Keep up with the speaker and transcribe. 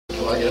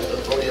I get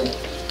the podium.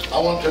 I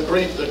want to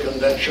greet the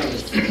convention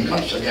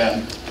once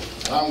again.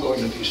 And I'm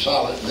going to be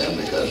silent then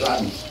because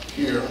I'm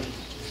here,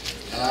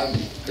 and I'm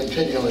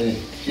continually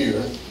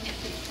here.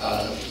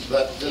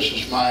 But this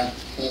is my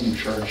home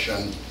church,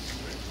 and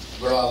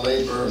where I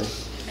labor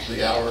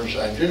the hours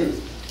I do.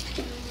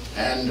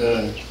 And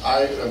I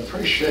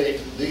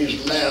appreciate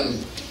these men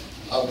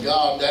of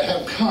God that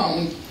have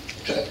come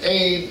to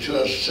aid,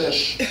 to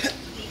assist,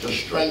 to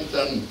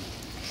strengthen,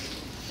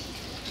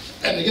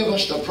 and to give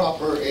us the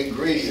proper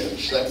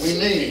ingredients that we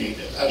need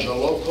as a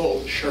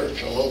local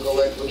church, a local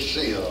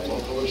ecclesia, a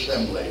local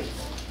assembly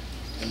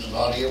in the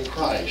body of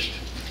Christ,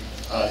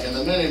 in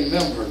the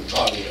many-membered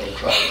body of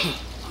Christ.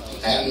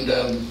 And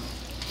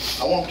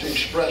I want to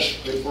express,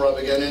 before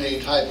I begin any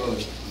type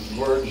of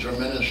words or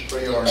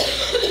ministry or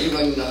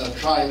even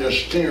trying to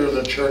steer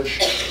the church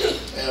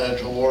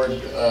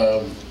toward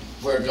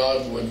where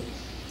God would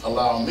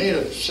allow me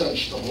to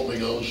sense the Holy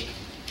Ghost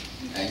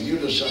and you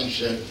to sense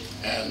it,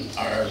 and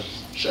our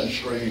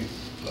sensory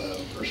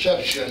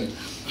perception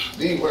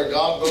be where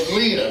God would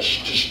lead us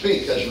to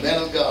speak as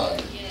men of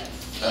God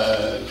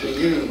to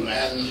you,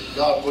 and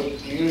God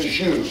would use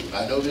you.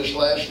 I noticed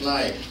last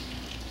night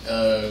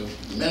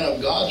men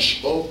of God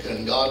spoke,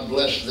 and God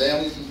blessed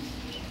them.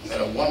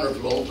 Had a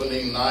wonderful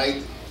opening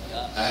night,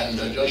 and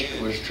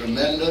it was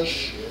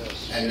tremendous.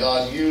 And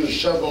God used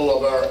several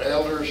of our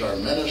elders, our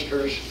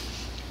ministers,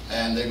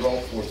 and they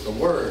brought forth the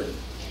word.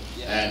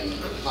 And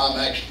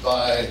climaxed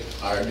by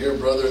our dear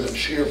brother that's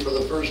here for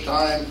the first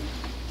time,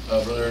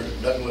 Brother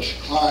Douglas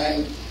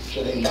Klein,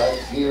 sitting right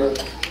here,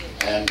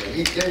 and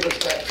he gave us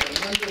that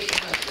tremendous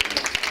message,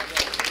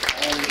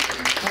 and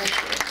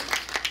compassion,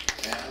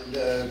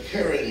 and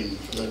caring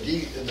for the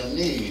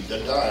need, the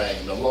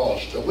dying, the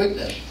lost, the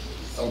witness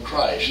of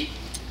Christ.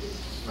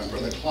 My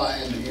Brother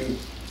Klein, to you,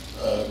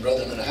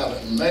 brethren that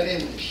haven't met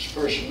him, it's his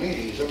first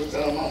meeting he's ever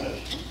been among us.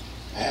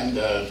 And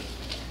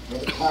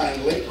Brother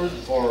Klein labored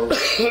for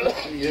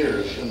 50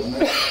 years in the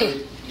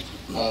ministry,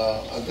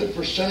 a good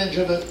percentage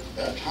of it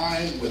at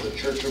time with the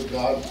Church of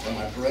God, am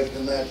I correct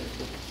in that?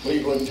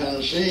 Cleveland,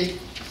 Tennessee,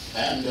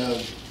 and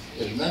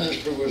his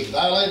ministry was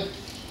valid.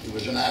 He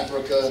was in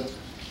Africa,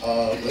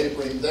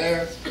 laboring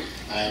there,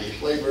 and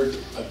he's labored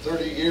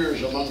 30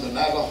 years among the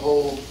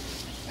Navajo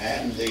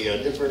and the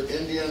different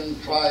Indian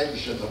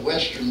tribes in the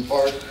western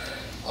part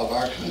of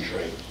our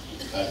country,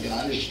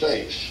 United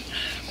States.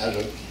 Has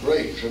a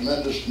great,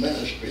 tremendous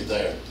ministry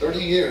there. 30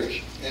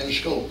 years in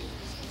school.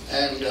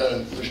 And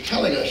was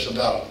telling us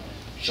about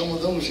some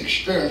of those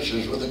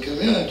experiences with the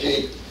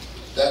community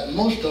that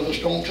most of us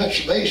don't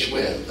touch base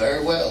with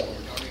very well.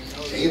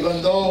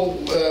 Even though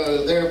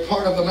they're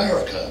part of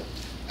America,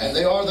 and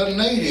they are the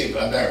Native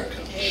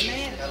Americans.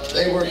 Amen.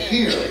 They were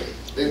here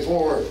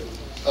before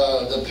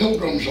the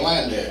Pilgrims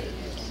landed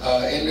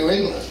in New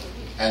England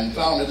and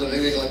founded the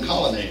New England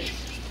colonies.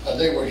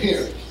 They were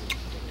here.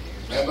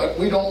 But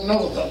we don't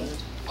know them.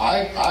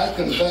 I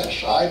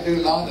confess, I do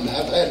not, and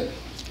have had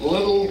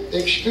little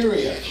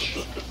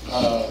experience.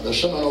 The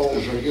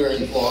Seminoles are here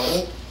in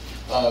Florida.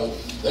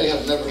 They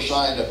have never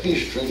signed a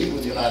peace treaty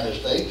with the United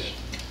States.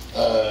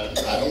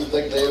 I don't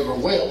think they ever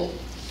will.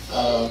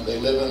 They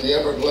live in the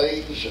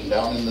Everglades and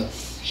down in the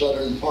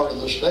southern part of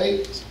the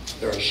state.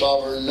 They're a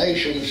sovereign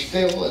nation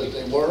still, as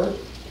they were.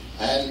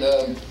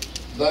 And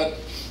but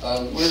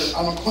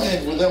I'm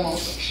acquainted with them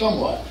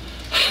somewhat,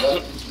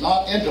 but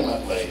not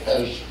intimately,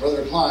 as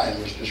Brother Klein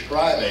was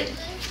describing.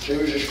 So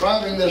he was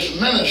describing this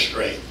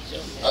ministry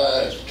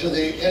to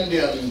the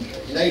Indian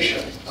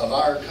nation of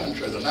our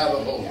country, the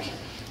Navajos,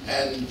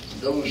 and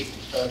those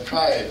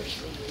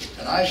tribes.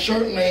 And I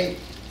certainly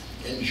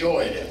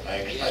enjoyed it.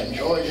 I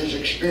enjoyed his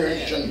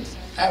experience in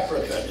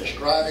Africa,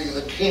 describing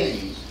the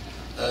king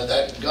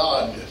that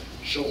God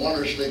so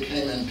wondrously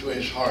came into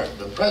his heart,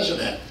 the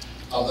president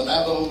of the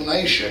Navajo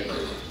nation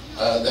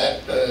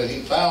that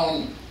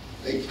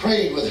he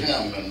prayed with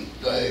him, and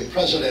the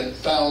president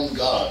found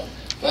God,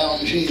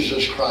 found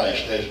Jesus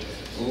Christ as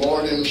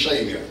Lord and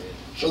Savior.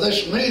 So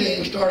this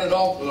meeting started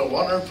off with a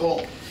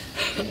wonderful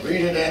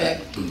ingredient in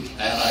it,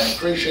 and I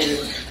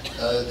appreciated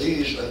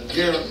these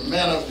dear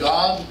men of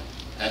God.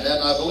 And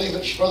then I believe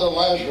it's Brother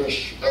Lazarus.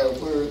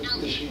 Where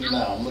is he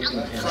now? I'm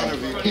looking for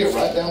him. Here,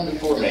 right down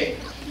before me.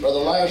 Brother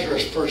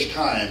Lazarus, first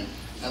time,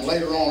 and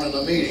later on in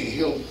the meeting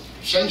he'll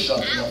say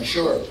something, I'm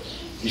sure.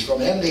 He's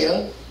from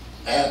India,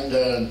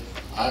 and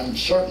I'm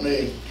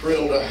certainly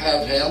thrilled to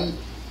have him.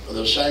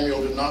 Brother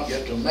Samuel did not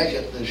get to make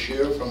it this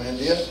year from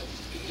India,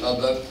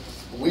 but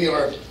we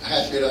are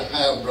happy to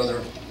have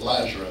Brother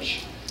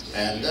Lazarus.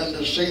 And then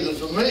to see the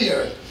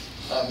familiar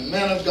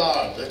men of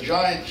God, the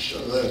giants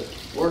of the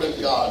Word of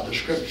God, the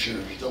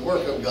Scriptures, the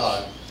work of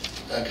God,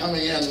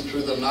 coming in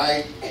through the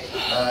night,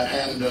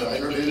 and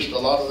introduced a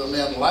lot of the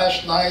men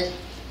last night.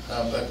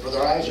 But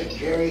Brother Isaac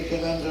Jerry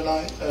came in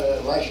tonight,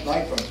 last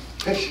night from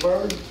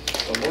Pittsburgh,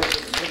 the work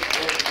of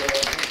Pittsburgh,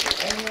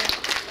 Pennsylvania,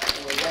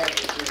 and we're glad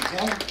to see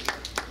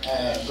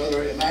him.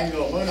 Brother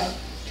Emmanuel Muna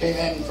came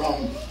in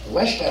from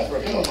West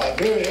Africa,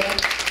 Liberia, and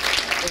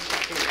this is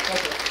his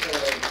second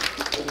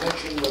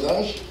convention with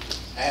us.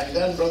 And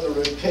then Brother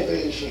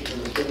Ricketty, Sister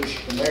Ricketty,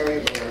 Sister Mary,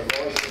 Brother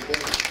Royce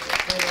Ricketty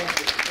came in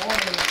this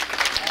morning,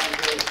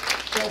 and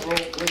several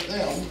with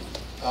them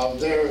of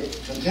their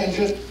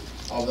contingent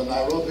of the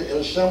Nairobi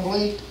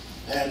Assembly,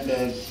 and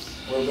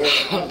we're very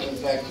happy. In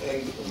fact,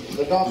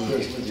 the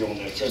doctor's with you on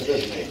this trip,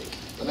 isn't he?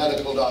 The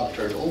medical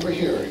doctor over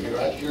here. You're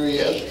right, here he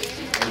is.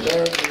 He's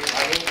there in the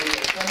Nairobi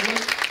Assembly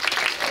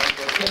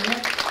in Kenya,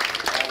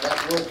 and that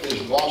work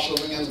is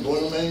blossoming and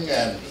blooming.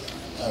 And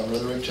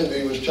Brother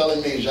Timmy was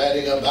telling me he's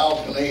adding a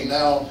balcony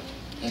now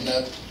in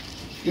that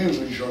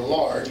huge or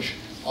large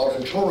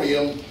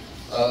auditorium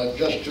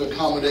just to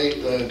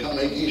accommodate the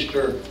coming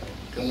Easter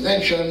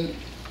convention.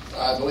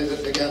 I believe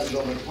it begins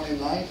on the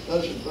 29th,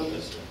 does it?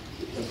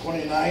 The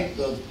 29th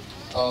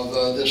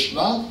of this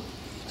month.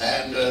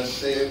 And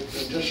they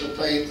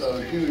anticipate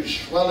a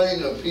huge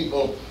swelling of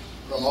people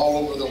from all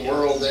over the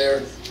world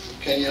there.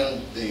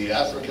 Kenya, the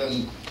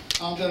African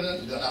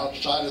continent, and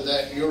outside of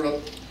that,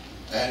 Europe,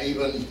 and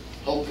even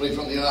hopefully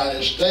from the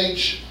United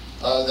States.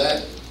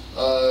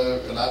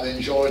 And I've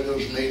enjoyed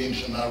those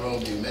meetings in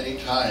Nairobi many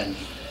times.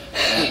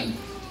 And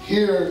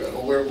here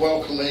we're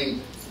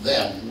welcoming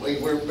them.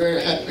 We're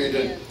very happy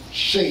to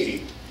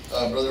see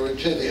Brother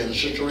Ricketty and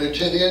Sister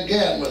Ricketty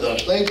again with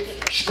us. They've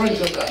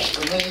strengthened us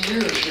for many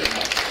years here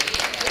now.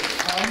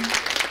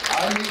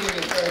 Our meeting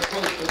is very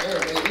close to their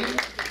meeting,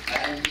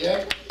 and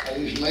yet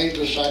he's made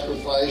the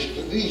sacrifice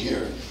to be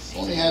here.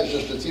 Only has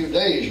just a few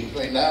days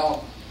between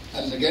now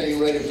and the getting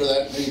ready for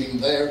that meeting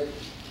there.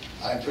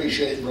 I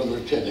appreciate Brother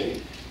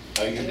Ricketty,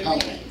 you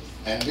coming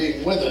and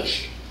being with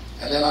us.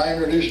 And then I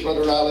introduced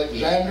Brother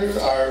Alexander,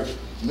 our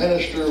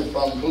minister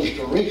from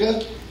Costa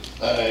Rica,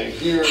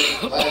 here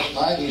last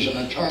night. He's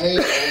an attorney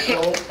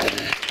also, and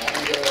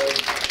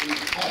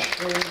he's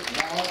pastoring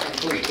now in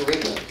Costa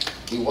Rica.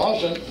 He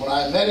wasn't when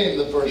I met him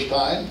the first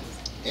time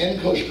in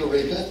Costa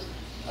Rica.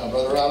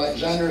 Brother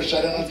Alexander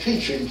sat in a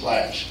teaching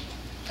class,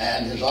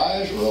 and his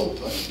eyes were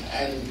open,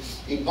 and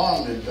he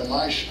bonded to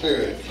my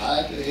spirit,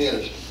 I to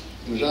his.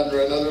 He was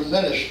under another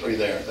ministry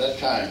there at that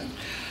time.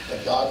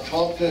 But God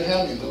talked to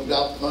him. He moved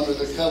out from under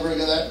the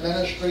covering of that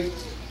ministry.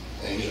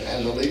 He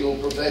has a legal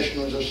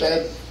profession, as I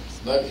said,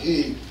 but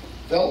he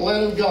felt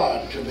led of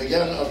God to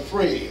begin a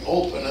free,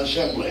 open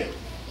assembly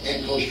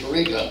in Costa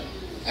Rica,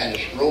 and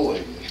it's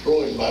growing. It's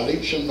growing by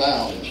leaps and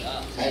bounds,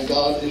 and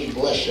God is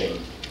blessing.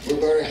 We're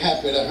very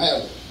happy to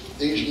have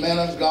these men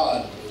of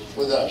God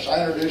with us.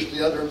 I introduced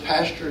the other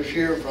pastors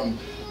here from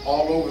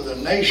all over the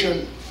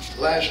nation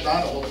last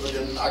night.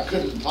 I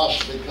couldn't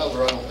possibly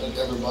cover, I don't think,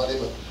 everybody,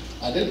 but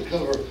I did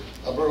cover.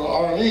 Brother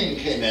Arlene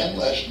came in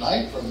last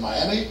night from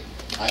Miami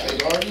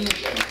Gardens,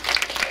 and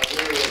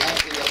we were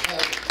happy to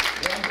have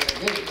them. The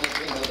Elizabeth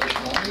came in this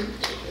morning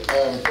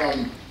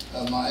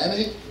from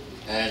Miami,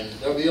 and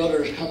there'll be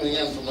others coming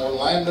in from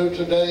Orlando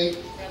today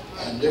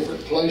and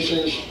different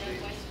places.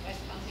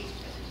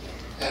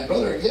 And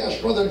Brother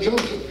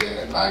Joseph,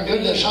 yeah, my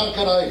goodness, how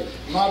could I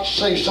not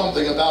say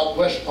something about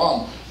West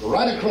Palm?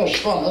 Right across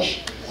from us,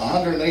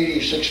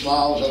 186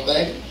 miles, I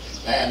think.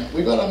 And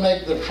we're going to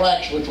make the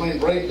tracks between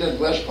Bradenton and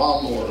West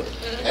Palm more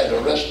and the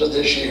rest of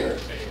this year.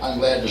 I'm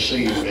glad to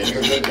see you and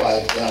your good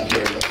wife down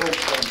here. The folks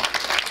from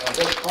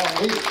West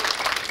Palm Beach.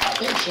 I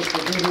think Sister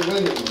Judy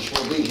Williams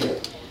will be here.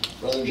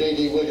 Brother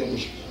J.D.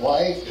 Williams'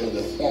 wife,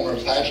 the former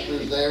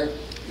pastors there,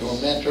 your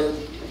mentor.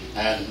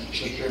 And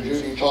Sister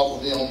Judy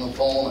talked with me on the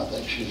phone. I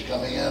think she's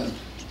coming in.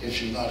 If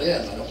she's not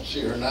in, I don't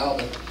see her now,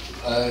 but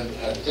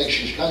I think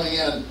she's coming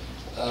in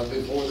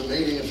before the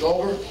meeting is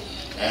over.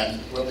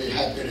 And we'll be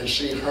happy to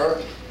see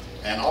her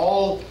and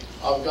all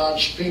of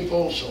God's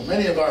people, so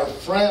many of our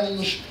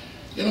friends.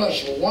 You know,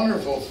 it's a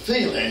wonderful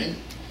feeling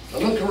to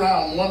look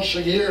around once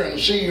a year and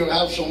see you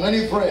have so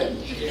many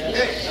friends.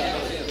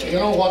 You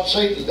know what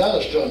Satan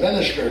does to a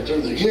minister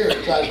through the year?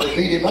 He tries to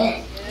beat him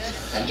up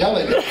and tell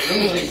him he's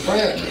losing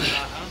friends.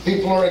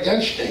 People are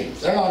against him.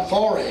 They're not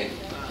for him.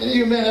 Any of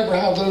you men ever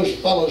have those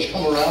fellows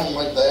come around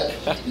like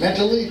that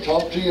mentally,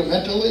 talk to you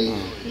mentally?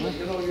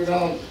 You know, you're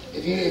not,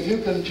 if you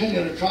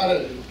continue to try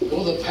to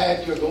go the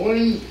path you're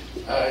going,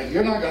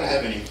 you're not going to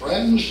have any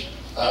friends.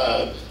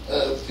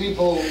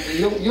 People,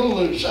 you'll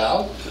lose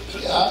out.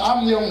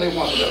 I'm the only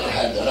one that ever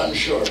had that, I'm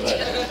sure. But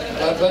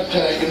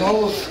you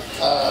know,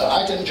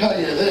 I can tell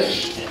you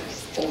this.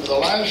 Over the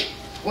last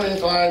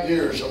 25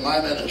 years of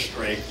my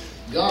ministry,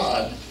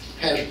 God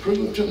has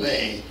proved to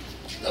me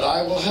that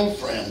I will have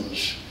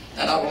friends,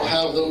 and I will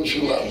have those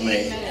who love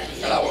me,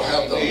 and I will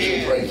have those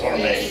who pray for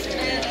me.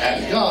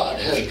 And God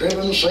has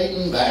driven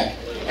Satan back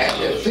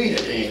and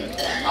defeated him.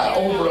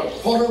 Over a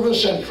quarter of a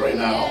century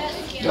now,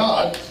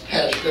 God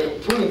has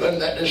proven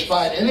that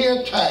despite any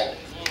attack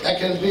that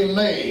can be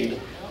made,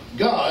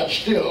 God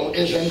still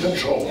is in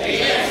control.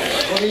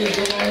 Praise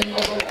the name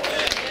of the Lord.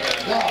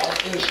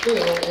 God is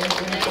still in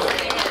control.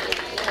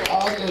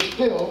 God is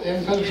still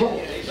in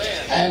control.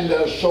 And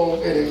so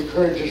it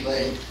encourages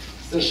me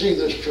to see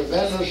this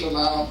tremendous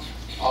amount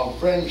of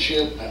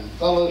friendship and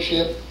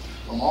fellowship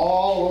from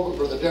all over.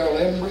 Brother Darrell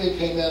Embry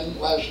came in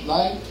last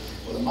night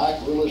with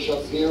Mike Lewis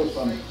up here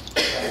from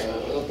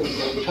up in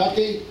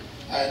Kentucky,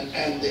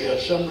 and the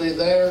assembly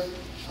there.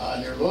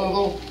 near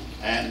Louisville,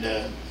 and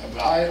I've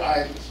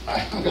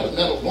got a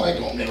mental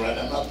blank on me right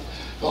now. I'm not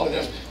calling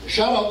them.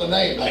 Shout out the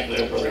name back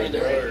there, Brother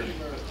Derek.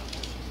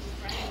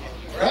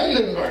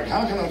 Bradenton.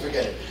 How can I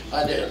forget it?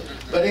 I did.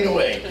 But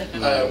anyway,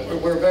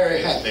 we're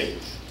very happy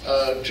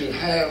to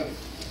have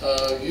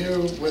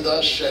you with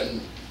us,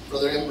 and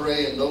Brother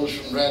Embry and those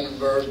from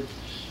Brandenburg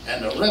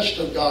and the rest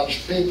of God's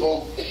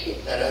people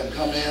that have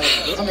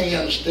coming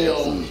in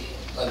still.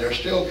 They're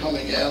still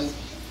coming in,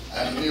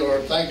 and we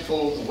are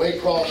thankful. The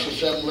Waycross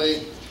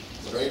Assembly,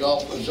 Brother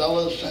Adolph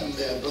Rosellas, and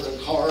Brother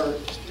Carr.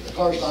 The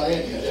Carr's not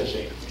in yet, is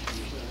he?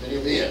 Did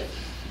he be in?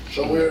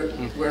 So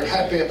we're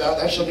happy about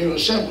that's a new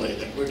assembly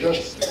that we're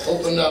just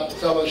opened up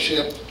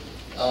fellowship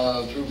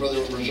through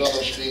Brother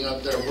Rosellas being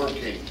up there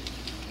working,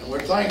 and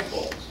we're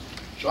thankful.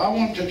 So I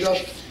want to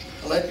just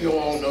let you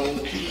all know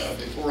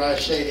before I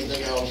say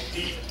anything else,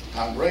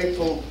 I'm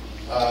grateful.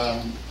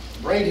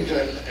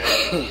 Bradenton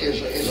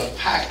is a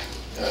packed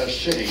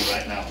city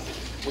right now.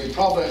 We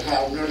probably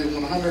have nearly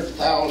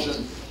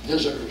 100,000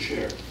 visitors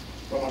here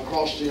from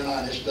across the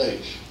United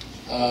States.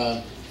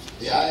 The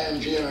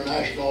IMG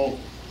International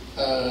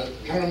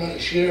tournament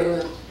this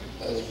year,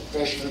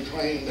 freshman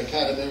training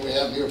academy we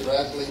have here for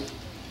athletes,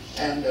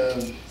 and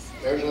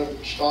there's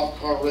a stock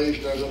car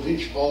race, there's a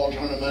beach ball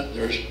tournament,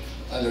 there's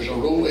a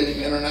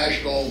rolling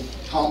international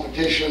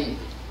competition,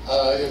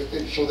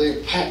 so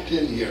they've packed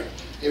in here.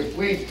 If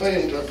we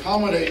fail to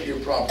accommodate you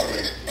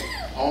properly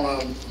on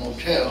a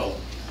motel,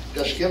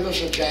 just give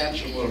us a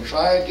chance and we'll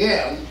try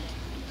again,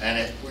 and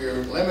if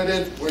we're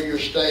limited where you're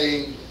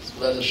staying,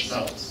 let us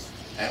know.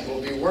 And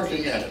we'll be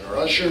working at it. Our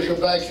ushers are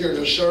back here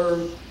to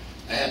serve,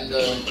 and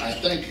I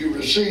think you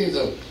received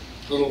the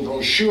little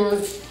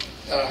brochure.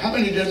 How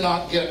many did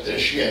not get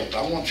this yet?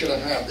 I want you to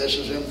have this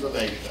as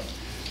information.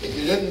 If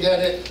you didn't get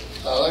it,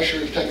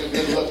 ushers take a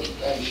good look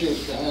and see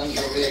if the hands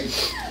are being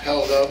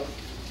held up.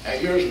 And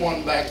here's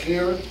one back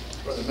here.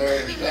 Brother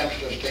Marion Stamps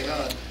just came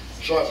on.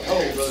 So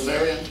hello, Brother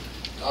Marion.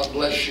 God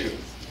bless you.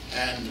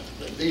 And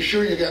be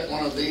sure you get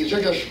one of these.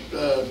 They're just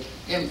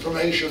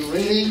information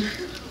reading.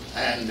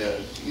 And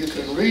you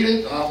can read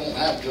it, and I won't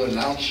have to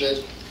announce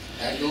it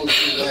and go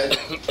through that.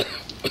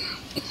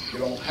 If you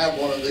don't have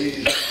one of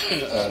these,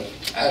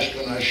 ask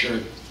an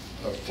usher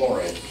for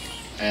it.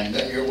 And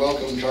then you're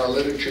welcome to our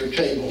literature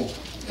table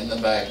in the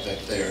back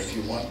there if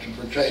you want to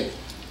partake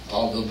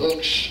of the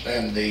books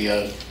and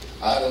the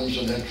items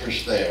of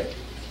interest there.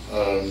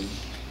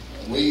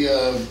 We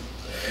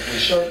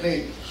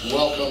certainly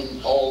welcome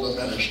all the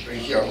ministry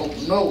here. I hope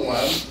no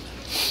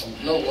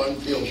one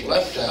feels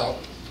left out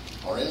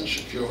or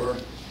insecure,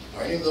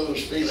 or any of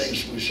those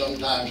feelings we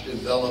sometimes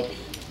develop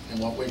in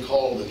what we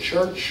call the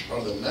church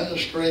or the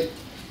ministry.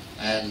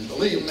 And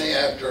believe me,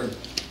 after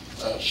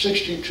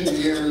 62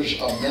 years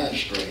of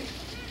ministry,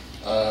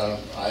 I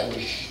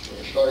was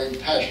starting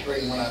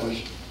pastoring when I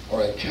was,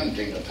 or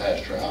attempting to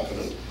pastor. How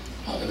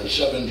could a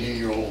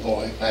 17-year-old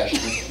boy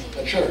pastor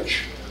a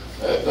church?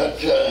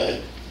 But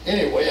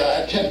anyway,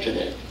 I attempted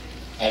it.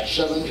 At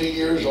 17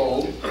 years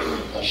old,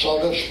 a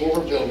sawdust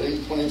floor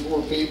building,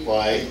 24 feet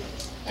wide,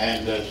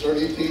 and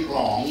 30 feet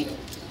long,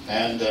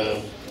 and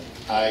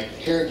I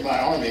carried my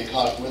army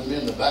cot with me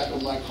in the back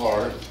of my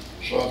car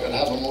so I could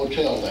have a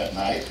motel that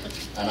night,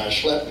 and I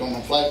slept on the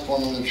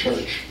platform of the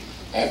church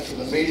after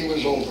the meeting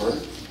was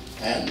over,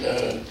 and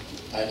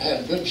I'd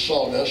had good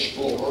sawdust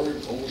floor,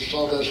 old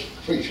sawdust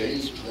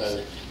preaching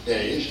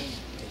days,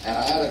 and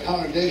I had a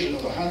congregation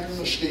of 100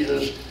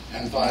 mosquitoes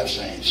and 5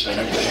 saints, and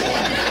it was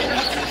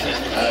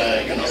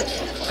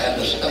wonderful.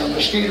 And the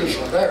mosquitoes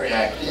were very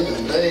active,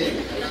 and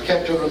they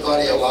kept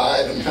everybody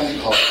alive in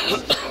Pentecost.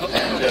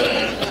 And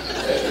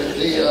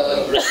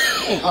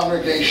the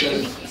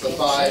congregation, the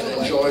 5,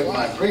 enjoyed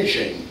my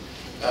preaching.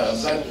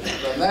 But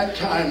from that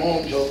time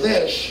on till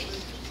this,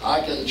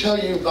 I can tell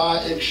you by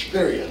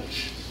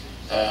experience,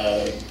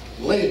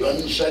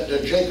 Laban said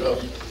to Jacob,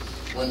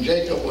 when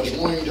Jacob was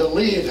wanting to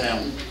leave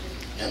him,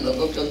 in the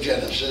book of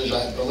Genesis,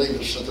 I believe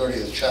it's the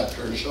 30th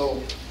chapter or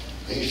so,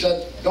 he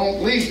said,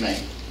 don't leave me,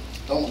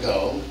 don't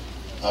go.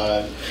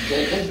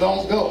 Jacob,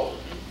 don't go.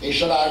 He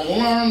said, I've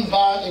learned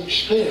by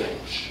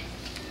experience,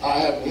 I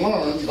have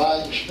learned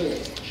by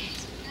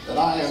experience that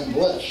I am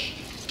blessed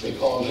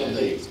because of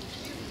thee.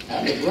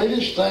 And the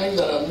greatest thing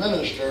that a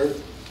minister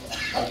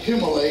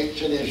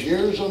accumulates in his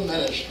years of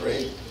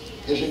ministry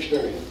is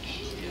experience.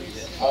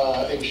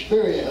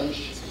 Experience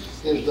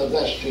is the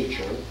best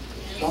teacher,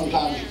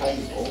 sometimes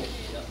painful,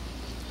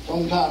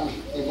 sometimes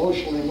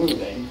emotionally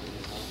moving,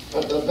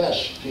 but the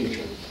best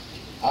teacher.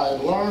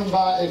 I've learned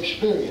by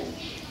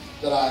experience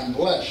that I'm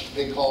blessed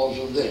because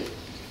of thee.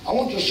 I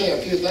want to say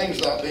a few things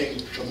without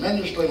being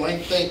tremendously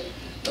lengthy.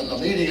 Then the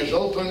meeting is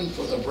open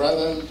for the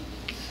brethren,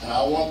 and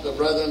I want the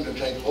brethren to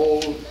take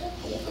hold.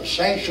 I want the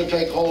saints to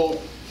take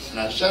hold. And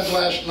I said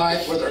last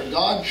night, whether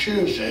God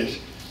chooses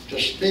to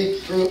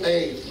speak through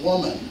a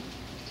woman,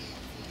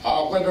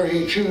 or whether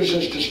he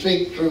chooses to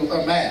speak through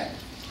a man,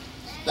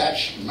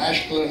 that's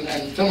masculine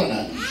and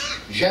feminine,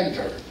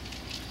 gender.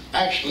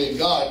 Actually,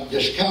 God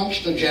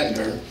discounts the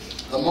gender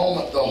the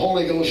moment the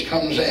Holy Ghost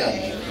comes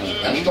in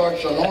and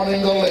starts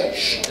anointing the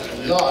lips,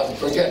 God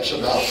forgets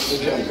about the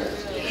gender.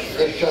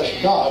 It's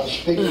just God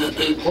speaking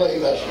through clay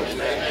vessels.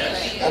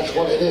 That's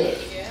what it is.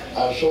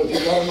 So if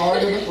you've got an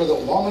argument with a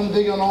woman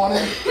being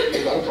anointed,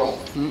 you've got a problem.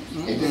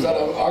 If you've got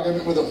an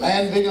argument with a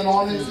man being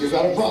anointed, you've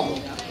got a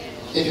problem.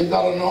 If you've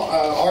got an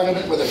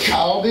argument with a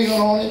child being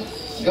anointed,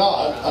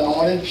 God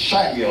anointed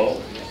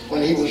Samuel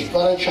when he was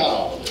but a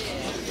child.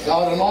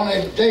 God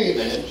anointed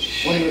David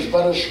when he was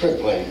but a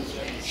stripling.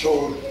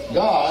 So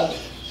God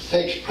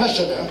takes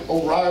precedent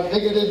over our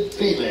bigoted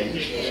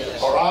feelings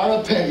or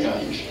our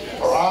opinions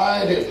or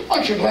our ideas.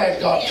 Aren't you glad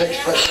God takes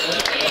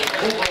precedent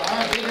over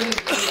our bigoted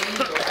feelings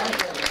or our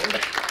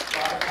opinions or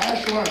our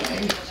past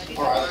learnings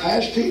or our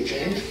past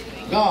teachings?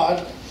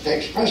 God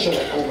takes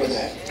precedent over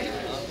that.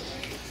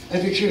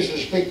 If he chooses to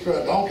speak through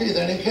a donkey,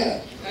 then he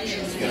can.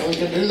 You know, he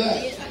can do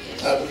that.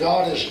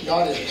 God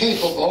is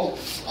capable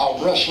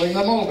of rustling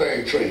the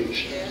mulberry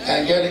trees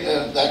and getting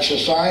that's a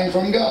sign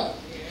from God.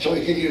 So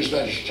he can use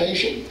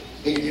vegetation,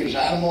 he can use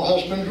animal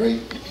husbandry,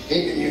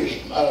 he can use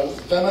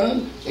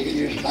feminine, he can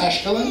use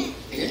masculine,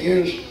 he can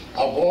use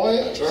a boy,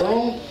 a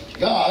girl.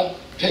 God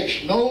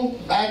takes no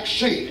back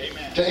seat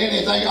to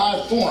anything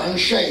I form,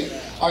 shape,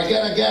 or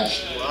get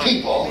against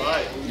people.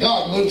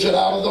 God moves it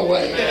out of the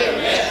way,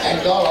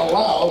 and God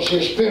allows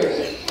his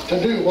Spirit to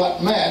do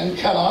what man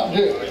cannot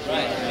do.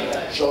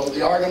 So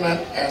the argument,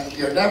 and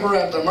you're never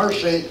at the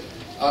mercy,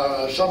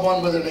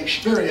 someone with an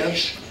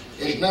experience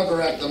is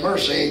never at the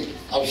mercy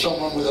of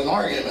someone with an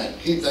argument.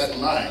 Keep that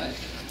in mind.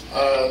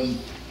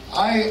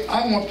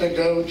 I want to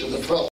go to the 12th